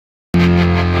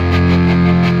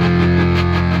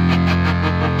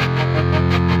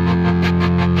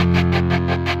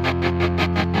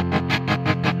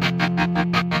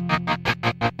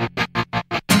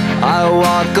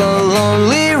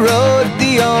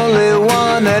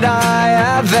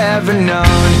never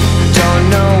known. Don't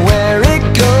know where it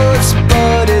goes,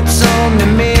 but it's home to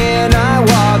me, and I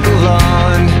walk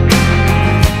alone.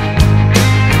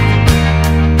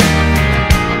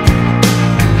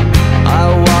 I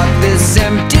walk this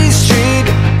empty street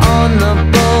on the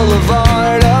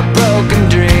boulevard of broken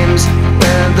dreams,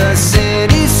 where the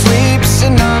city sleeps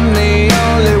and I'm the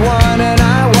only one, and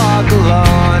I walk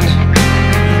alone.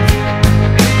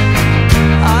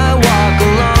 I walk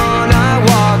alone, I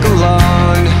walk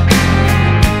alone.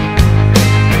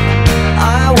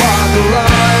 I walk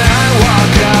alone, I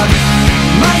walk up.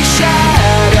 My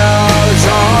shadow's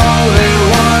only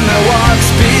one that walks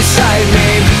beside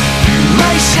me.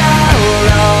 My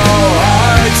shallow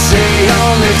heart's the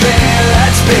only thing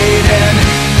that's beating.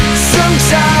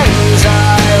 Sometimes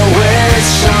I wish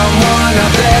someone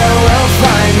up there will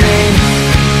find me.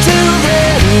 Till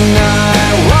then I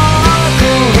walk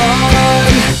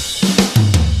alone.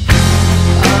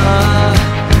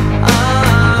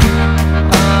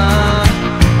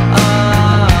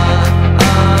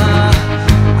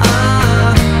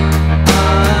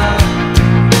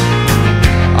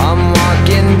 I'm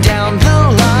walking down the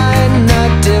line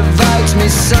that divides me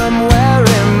somewhere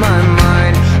in my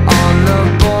mind, on the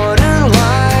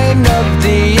borderline of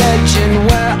the edge and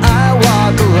where I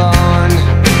walk alone.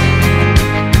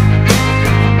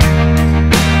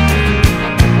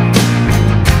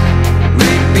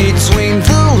 Read between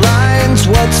the lines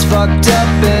what's fucked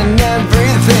up and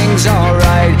everything's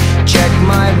alright. Check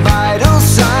my vital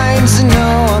signs and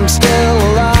know I'm still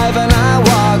alive, and I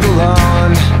walk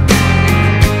alone.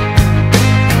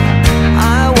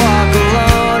 I walk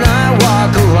alone, I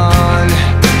walk alone.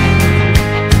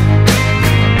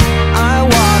 I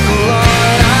walk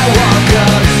alone, I walk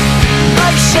up.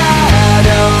 My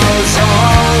shadow's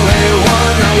only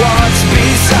one that walks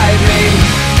beside me.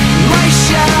 My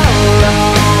shallow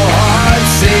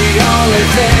heart's the only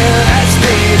thing that's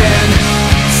beating.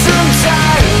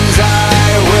 Sometimes I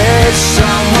wish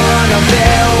someone up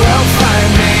there will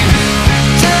find me.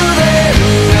 Till then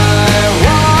I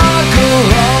walk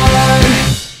alone.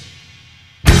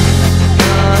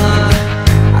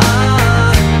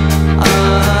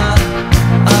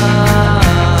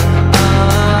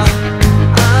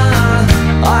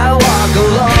 I walk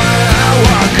alone, I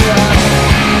walk up.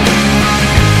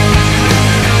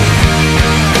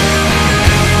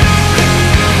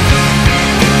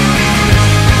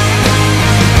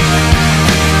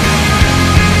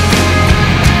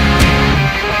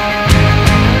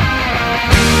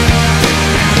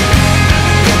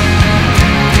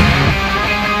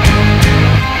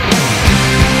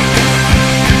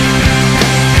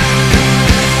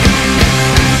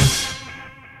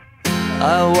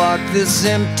 I walk this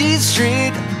empty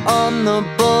street on the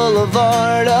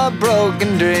boulevard of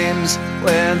broken dreams,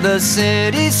 where the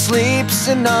city sleeps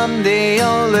and I'm the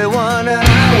only one, and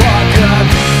I walk up.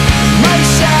 My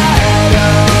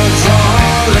shadow's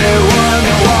only one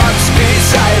that walks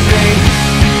beside me.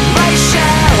 My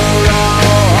shallow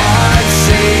heart's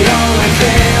the only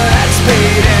thing that's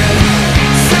beating.